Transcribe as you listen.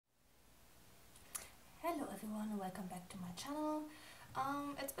everyone and welcome back to my channel.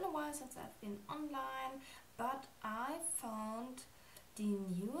 It's been a while since I've been online, but I found the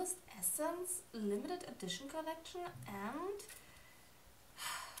newest Essence limited edition collection and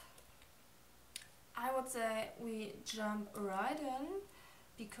I would say we jump right in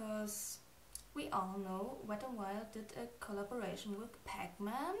because we all know Wet n Wild did a collaboration with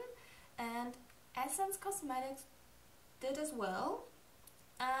Pacman and Essence Cosmetics did as well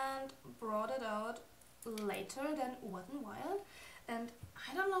and brought it out later than Wet n Wild, and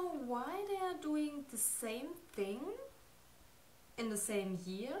I don't know why they are doing the same thing in the same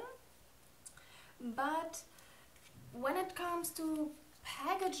year, but when it comes to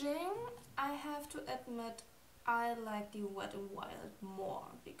packaging I have to admit I like the Wet n Wild more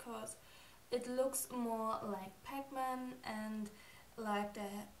because it looks more like Pacman and like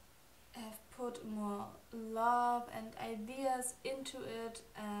they have put more love and ideas into it.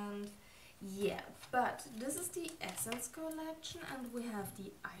 And yeah, but this is the Essence collection and we have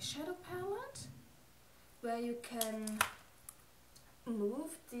the eyeshadow palette where you can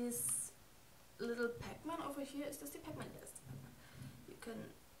move this little Pacman over here. Is this the Pacman? Yes, the Pacman. You can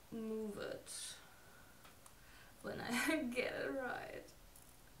move it when I get it right.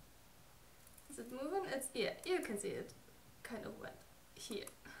 Is it moving? It's, yeah, you can see it kind of wet here.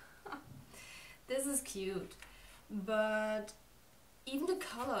 This is cute, but even the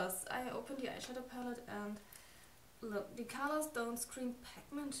colors, I opened the eyeshadow palette and look, the colors don't scream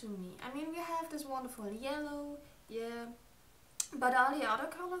Pacman to me. I mean, we have this wonderful yellow, yeah, but all the other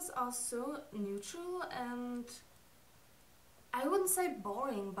colors are so neutral and I wouldn't say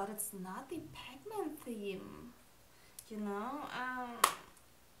boring, but it's not the Pacman theme, you know?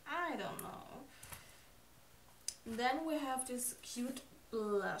 I don't know. Then we have this cute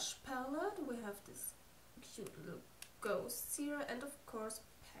blush palette, we have this cute little ghosts here, and of course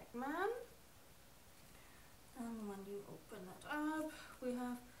Pacman. And when you open it up we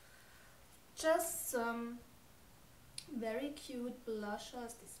have just some very cute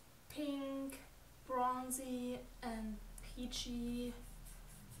blushes, this pink, bronzy and peachy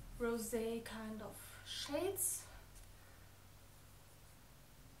rosé kind of shades.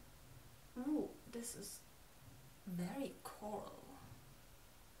 Ooh, this is very coral.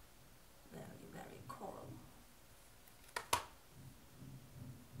 Very coral.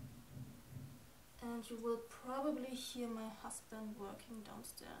 And you will probably hear my husband working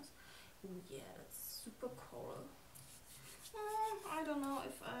downstairs. Ooh, yeah, that's super coral. I don't know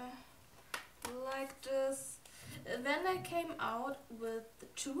if I like this. Then they came out with the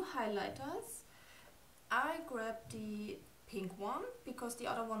two highlighters. I grabbed the pink one because the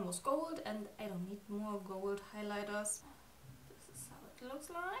other one was gold and I don't need more gold highlighters. This is how it looks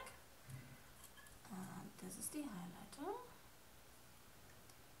like. And this is the highlighter.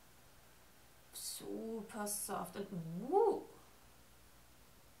 Super soft and woo!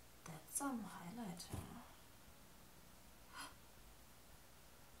 That's some highlighter.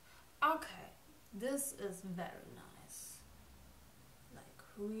 Okay, this is very nice. Like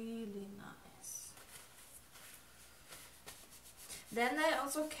really nice. Then they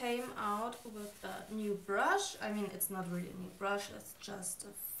also came out with a new brush. I mean, it's not really a new brush, it's just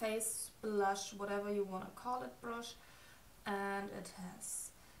a face blush, whatever you want to call it, brush. And it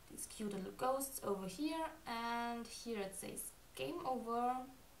has these cute little ghosts over here, and here it says game over.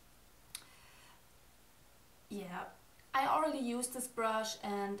 Yeah, I already used this brush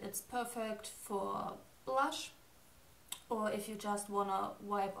and it's perfect for blush, or if you just want to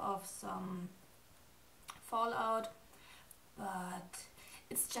wipe off some fallout. But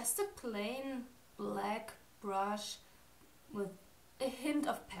it's just a plain black brush with a hint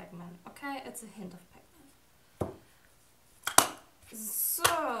of Pacman, okay? It's a hint of Pacman.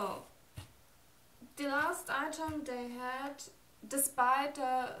 So, the last item they had, despite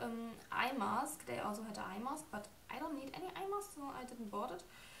the eye mask, they also had an eye mask, but I don't need any eye mask, so I didn't bought it.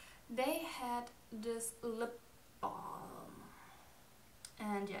 They had this lip balm.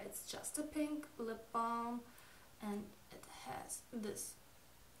 And yeah, it's just a pink lip balm. And it has this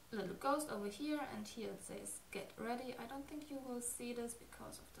little ghost over here, and here it says get ready. I don't think you will see this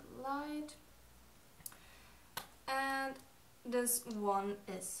because of the light. And this one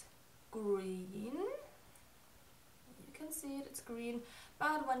is green. You can see it, it's green,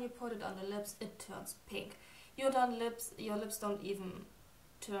 but when you put it on the lips it turns pink. Your lips don't even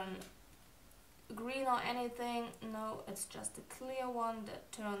turn green or anything. No, it's just a clear one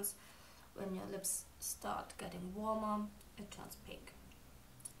that turns, when your lips start getting warmer, it turns pink.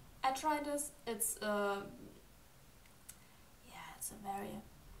 I tried this. It's yeah, it's a very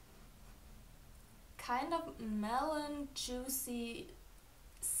kind of melon juicy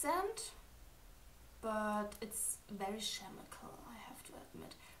scent, but very chemical, I have to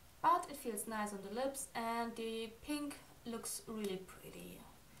admit. But it feels nice on the lips, and the pink looks really pretty.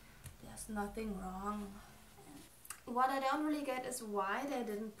 There's nothing wrong. What I don't really get is why they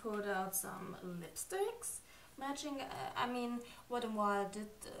didn't put out some lipsticks matching. I mean, Wet n Wild did,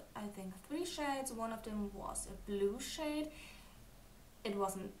 I think, 3 shades. One of them was a blue shade. It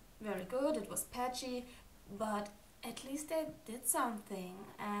wasn't very good, it was patchy, but at least they did something.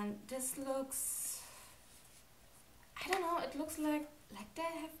 And this looks, I don't know, it looks like they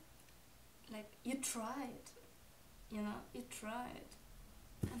have, like, you tried, you know, you tried.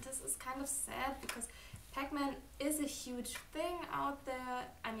 And this is kind of sad because Pacman is a huge thing out there.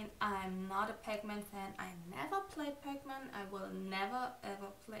 I mean, I'm not a Pacman fan. I never played Pacman. I will never ever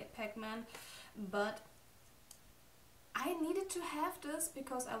play Pacman. But I needed to have this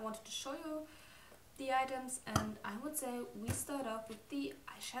because I wanted to show you the items. And I would say we start off with the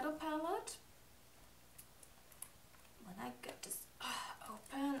eyeshadow palette. When I get this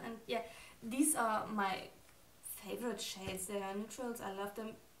open, and yeah, these are my favorite shades. They are neutrals. I love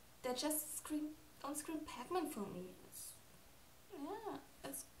them. They just don't scream Pacman for me.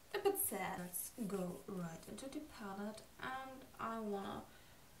 It's a bit sad. Let's go right into the palette, and I wanna,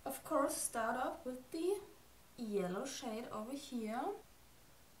 of course, start off with the yellow shade over here.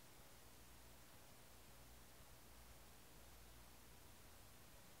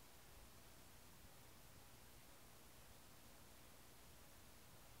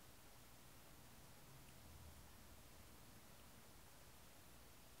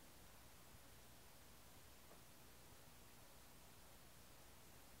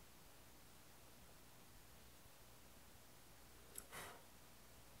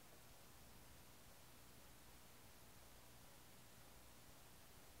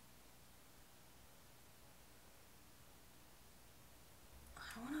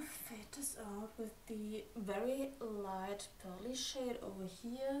 This out with the very light pearly shade over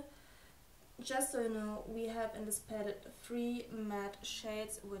here. Just so you know, we have in this palette 3 matte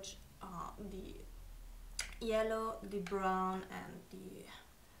shades, which are the yellow, the brown, and the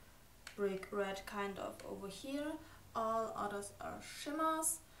brick red kind of over here. All others are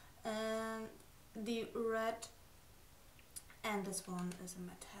shimmers, and the red, and this one is a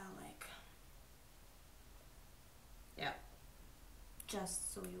metallic. Yeah,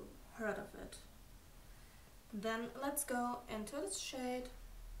 just so you heard of it. Then let's go into this shade.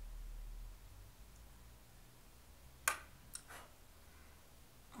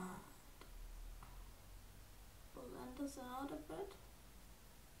 And blend this out a bit.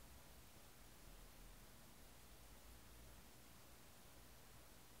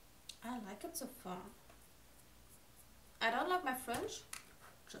 I like it so far. I don't like my fringe,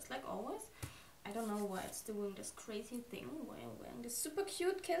 just like always. I don't know why it's doing this crazy thing why I'm wearing this super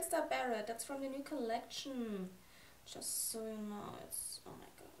cute Killstar Barrett. That's from the new collection. Just so you know, it's, oh my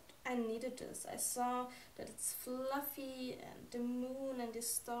god, I needed this. I saw that it's fluffy and the moon and the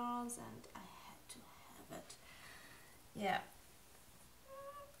stars, and I had to have it. Yeah.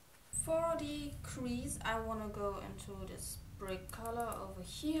 For the crease, I want to go into this brick color over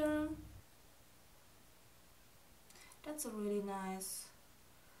here. That's a really nice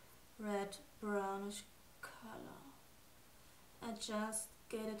red brownish color. I just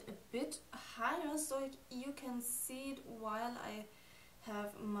get it a bit higher so you can see it while I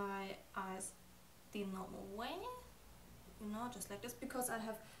have my eyes the normal way, you know, just like this, because I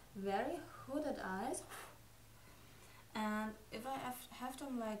have very hooded eyes, and if I have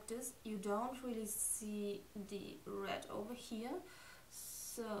them like this, you don't really see the red over here,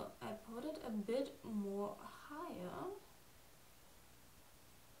 so I put it a bit more higher.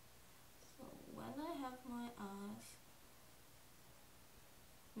 So when I have my eyes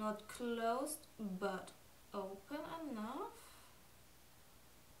not closed but open enough,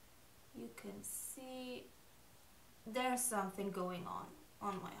 you can see there's something going on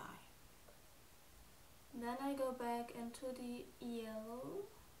my eye. Then I go back into the yellow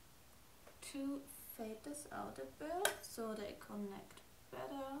to fade this out a bit so they connect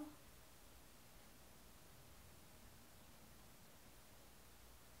better.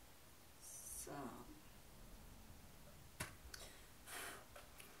 So,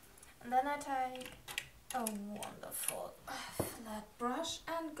 and then I take a wonderful flat brush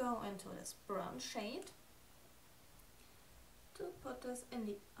and go into this brown shade to put this in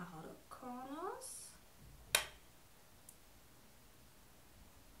the outer corners.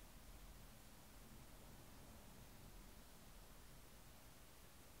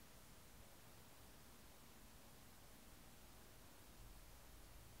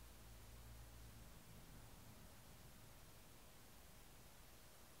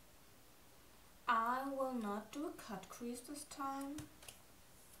 I will not do a cut crease this time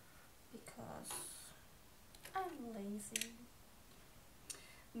because I'm lazy.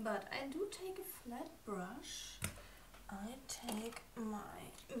 But I do take a flat brush. I take my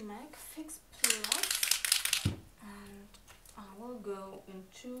MAC Fix Plus and I will go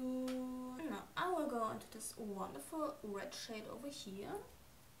into this wonderful red shade over here.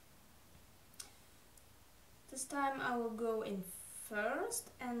 This time I will go in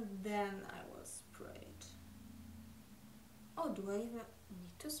first and then I will spray it. Oh, do I even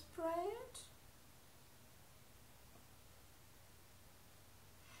need to spray it?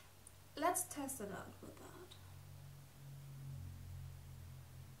 Let's test it out with that.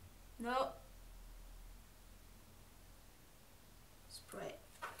 No. Spray.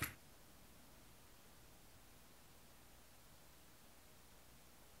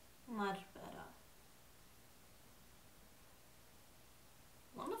 Much better.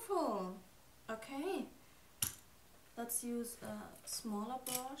 Wonderful. Okay. Let's use a smaller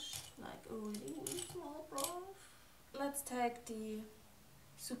brush, like a really, really small brush. Let's take the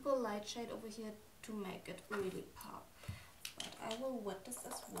super light shade over here to make it really pop. But I will wet this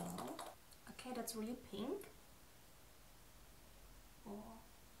as well. Okay, that's really pink. Or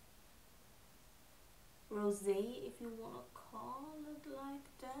rosé, if you want to call it like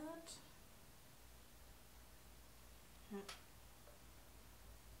that.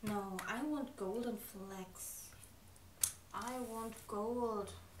 No, I want golden flecks. I want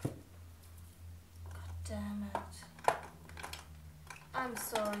gold. God damn it. I'm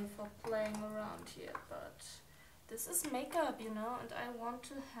sorry for playing around here, but this is makeup, you know, and I want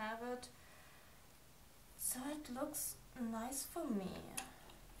to have it so it looks nice for me.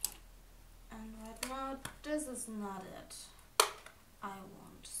 And right now, this is not it I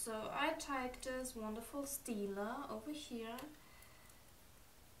want. So I take this wonderful Stila over here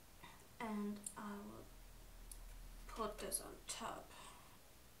and I will put this on top.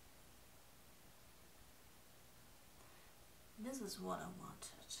 This is what I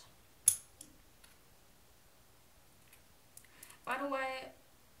wanted. By the way,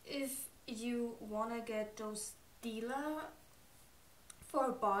 if you wanna get those Stila for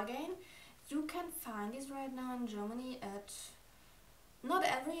a bargain, you can find these right now in Germany at not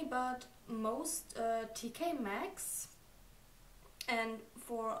every but most TK Maxx. And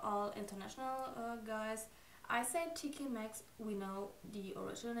for all international guys, I say TK Maxx. We know the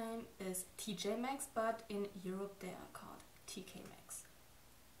original name is TJ Maxx, but in Europe they are called TK Maxx.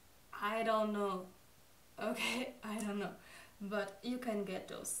 I don't know. Okay, I don't know. But you can get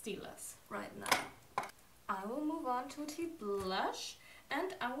those Stilas right now. I will move on to the blush.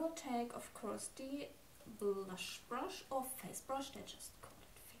 And I will take, of course, the blush brush or face brush, they just call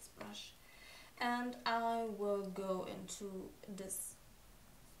it face brush. And I will go into this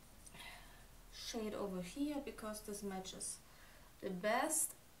shade over here because this matches the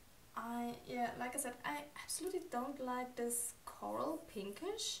best. Like I said, I absolutely don't like this coral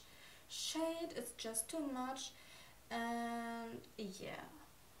pinkish shade, it's just too much. And yeah,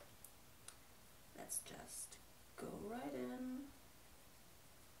 let's just go right in.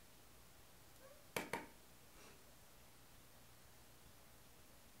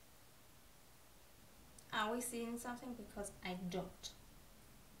 Are we seeing something? Because I don't.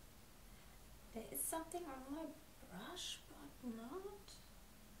 There is something on my brush, but not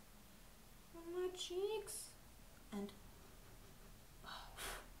on my cheeks. And oh,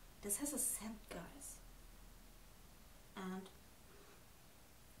 this has a scent, guys. And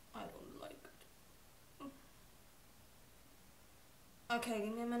I don't like it. Okay,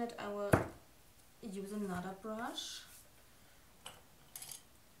 give me a minute. I will use another brush.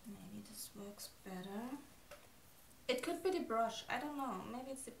 Maybe this works better. It could be the brush, I don't know,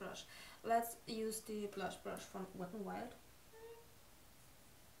 maybe it's the brush. Let's use the blush brush from Wet n Wild.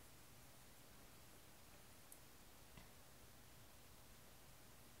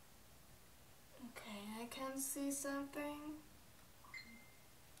 Okay, I can see something.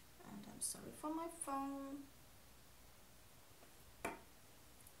 And I'm sorry for my phone.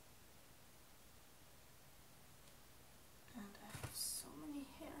 And I have so many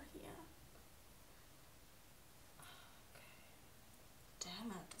hair here.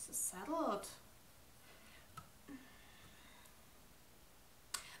 Damn it, this is settled.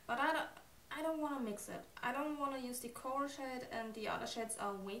 But I don't want to mix it. I don't want to use the coral shade and the other shades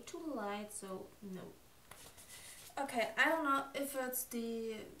are way too light, so no. Okay, I don't know if it's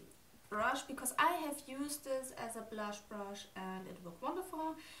the brush because I have used this as a blush brush and it worked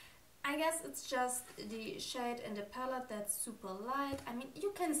wonderful. I guess it's just the shade in the palette that's super light. I mean,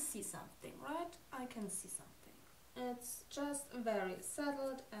 you can see something, right? I can see something. It's just very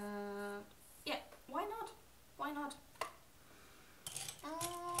settled and yeah, why not? why not?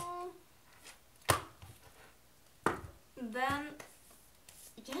 Then,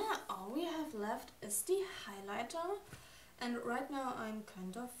 yeah, all we have left is the highlighter. And right now I'm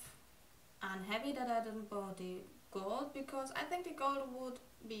kind of unhappy that I didn't buy the gold, because I think the gold would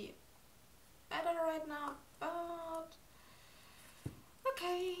be better right now, but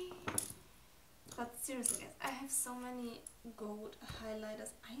okay. But seriously guys, I have so many gold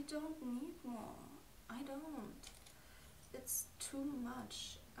highlighters. I don't need more. I don't. It's too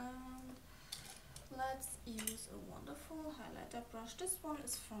much. And let's use a wonderful highlighter brush. This one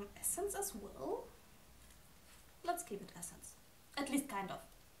is from Essence as well. Let's keep it Essence. At least kind of.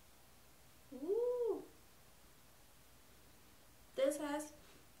 Ooh. This has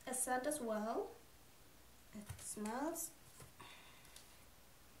a scent as well. It smells...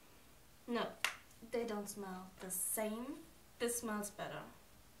 No, they don't smell the same. This smells better.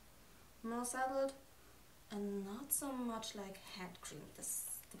 More settled and not so much like hand cream.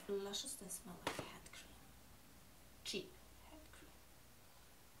 The blushes, they smell like hand cream. Cheap hand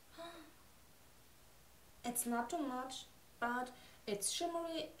cream. It's not too much, but it's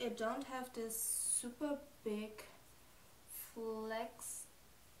shimmery. It don't have this super big flecks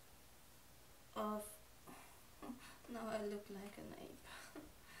of... Now I look like an ape.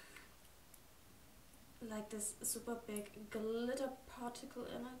 Like this super big glitter particle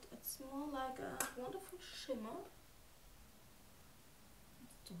in it. It's more like a wonderful shimmer.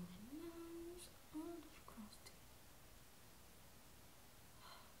 Let's do my nose and of course the...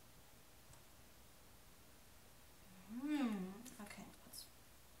 Okay, let's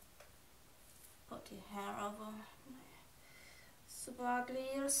put the hair over my super ugly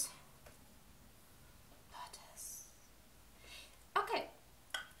ears. Okay.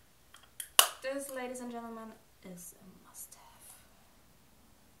 This, ladies and gentlemen, is a must-have.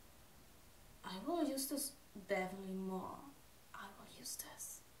 I will use this definitely more. I will use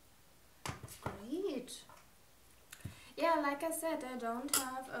this. Great. Yeah, like I said, I don't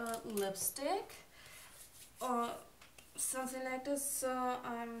have a lipstick or something like this, so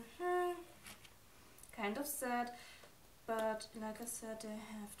I'm kind of sad. But like I said, I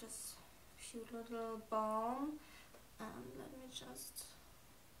have this cute little balm. And let me just...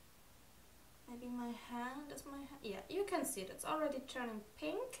 Maybe my hand is my hand. Yeah, you can see it. It's already turning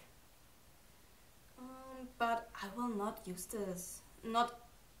pink. But I will not use this. Not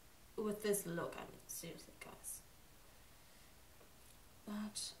with this look. I mean, seriously, guys.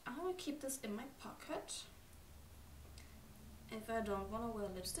 But I will keep this in my pocket. If I don't want to wear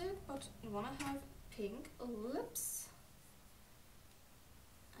lipstick, but want to have pink lips.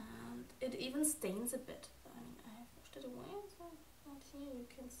 And it even stains a bit. I mean, I have pushed it away, so right here you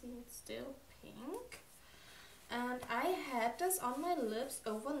can see it's still pink. And I had this on my lips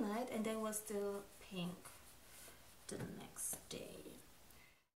overnight and they were still pink the next day.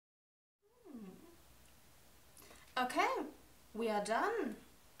 Okay, we are done.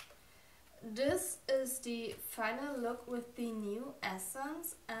 This is the final look with the new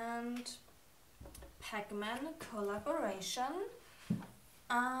Essence and Pacman collaboration.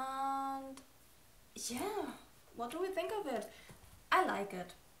 And yeah, what do we think of it? I like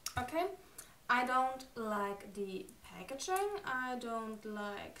it. Okay, I don't like the packaging. I don't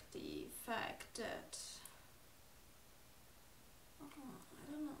like the fact that I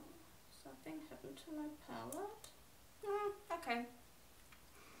don't know, something happened to my palette. Okay.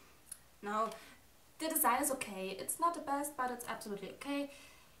 No, the design is okay. It's not the best, but it's absolutely okay.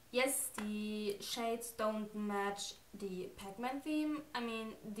 Yes, the shades don't match the Pacman theme. I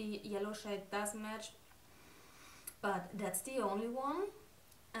mean, the yellow shade does match, but that's the only one.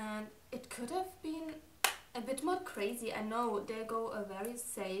 And it could have been a bit more crazy. I know they go a very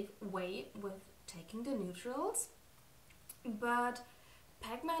safe way with taking the neutrals, but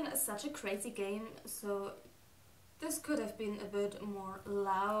Pacman is such a crazy game, so this could have been a bit more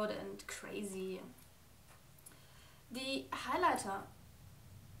loud and crazy. The highlighter,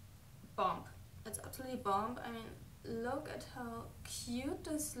 bomb. It's absolutely bomb. I mean, look at how cute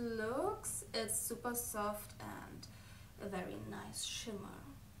this looks. It's super soft and a very nice shimmer.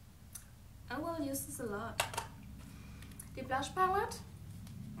 I will use this a lot. The blush palette,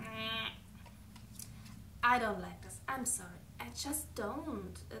 I don't like this. I'm sorry. I just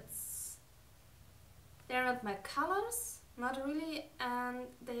don't. They're not my colors, not really, and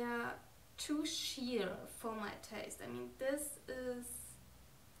they are too sheer for my taste. I mean, this is,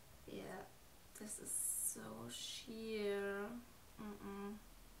 yeah, this is so sheer.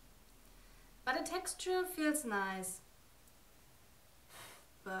 But the texture feels nice.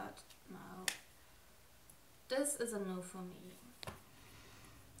 But no, this is a no for me.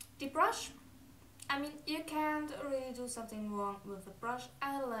 The brush, I mean, you can't really do something wrong with the brush.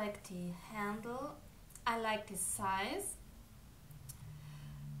 I like the handle, I like the size.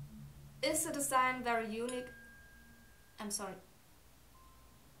 Is the design very unique? I'm sorry.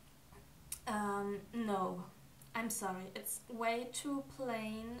 No, I'm sorry. It's way too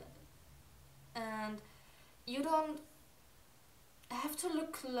plain, and you don't have to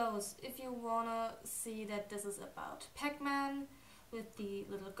look close if you wanna see that this is about Pac-Man with the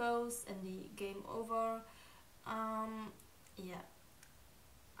little ghost and the game over. Yeah,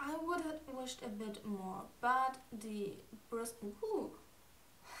 I would have wished a bit more, but the bristle. Ooh.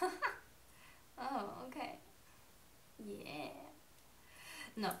 Oh, okay. Yeah.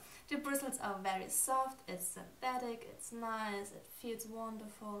 No, the bristles are very soft, it's synthetic, it's nice, it feels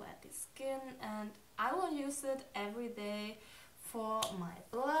wonderful at the skin, and I will use it every day for my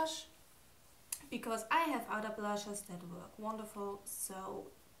blush because I have other blushes that work wonderful, so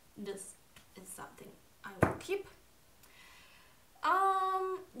this is something I will keep.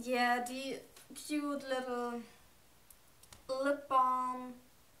 Yeah, the cute little lip balm,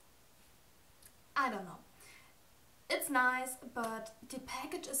 I don't know. It's nice, but the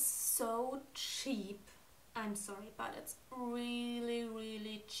package is so cheap. I'm sorry, but it's really,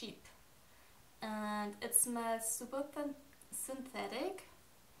 really cheap. And it smells super synthetic.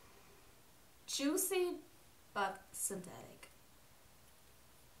 Juicy, but synthetic.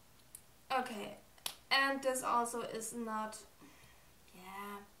 Okay, and this also is not...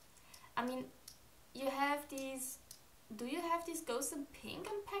 Yeah, I mean, you have these... Do you have these ghosts in pink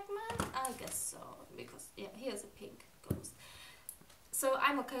in Pacman? I guess so, because yeah, here's a pink ghost. So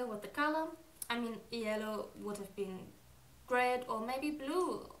I'm okay with the color. I mean, yellow would have been great, or maybe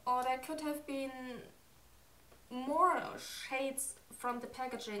blue, or there could have been more shades from the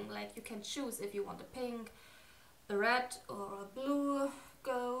packaging, like you can choose if you want a pink, a red, or a blue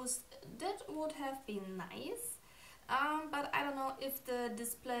ghost. That would have been nice. But I don't know if the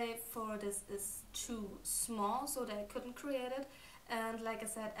display for this is too small, so that I couldn't create it. And like I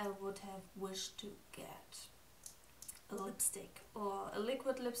said, I would have wished to get a lipstick or a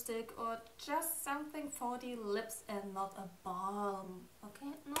liquid lipstick or just something for the lips and not a balm.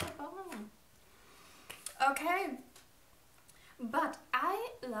 Okay, not a balm. Okay, but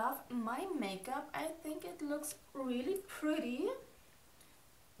I love my makeup. I think it looks really pretty.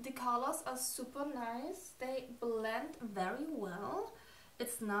 The colors are super nice, they blend very well.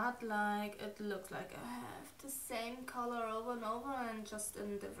 It's not like it looks like I have the same color over and over and just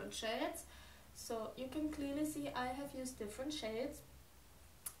in different shades. So you can clearly see I have used different shades.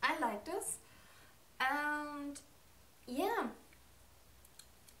 I like this. And yeah,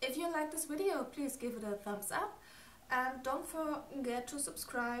 if you like this video, please give it a thumbs up. And don't forget to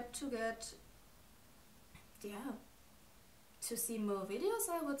subscribe to get, yeah, to see more videos,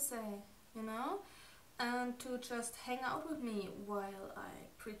 I would say, you know, and to just hang out with me while I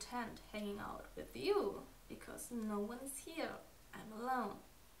pretend hanging out with you, because no one is here. I'm alone,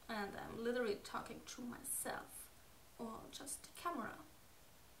 and I'm literally talking to myself, or just the camera.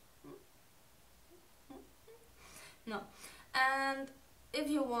 No, and if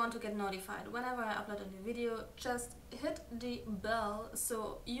you want to get notified whenever I upload a new video, just hit the bell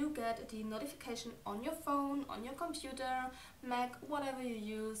so you get the notification on your phone, on your computer, Mac, whatever you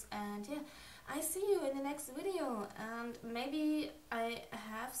use. And yeah, I see you in the next video, and maybe I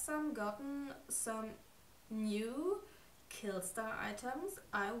have gotten some new Killstar items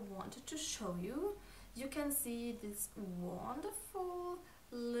I wanted to show you. You can see this wonderful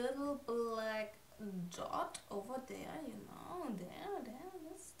little black dot over there, you know, there,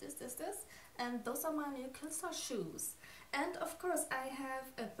 this, and those are my new Killstar shoes. And of course I have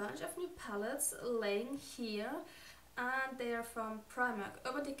a bunch of new palettes laying here, and they are from Primark,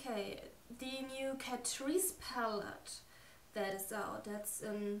 Urban Decay. The new Catrice palette that is out, that's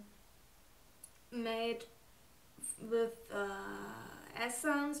made with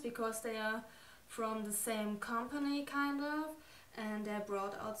Essence, because they are from the same company kind of, and they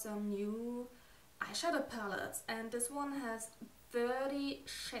brought out some new eyeshadow palettes, and this one has 30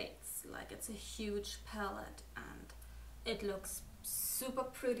 shades, like it's a huge palette, and it looks super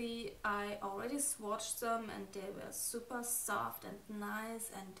pretty. I already swatched them and they were super soft and nice,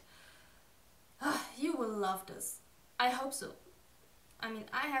 and you will love this. I hope so. I mean,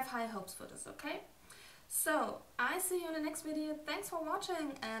 I have high hopes for this, okay? So, I see you in the next video. Thanks for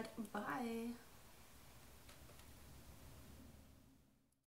watching, and bye!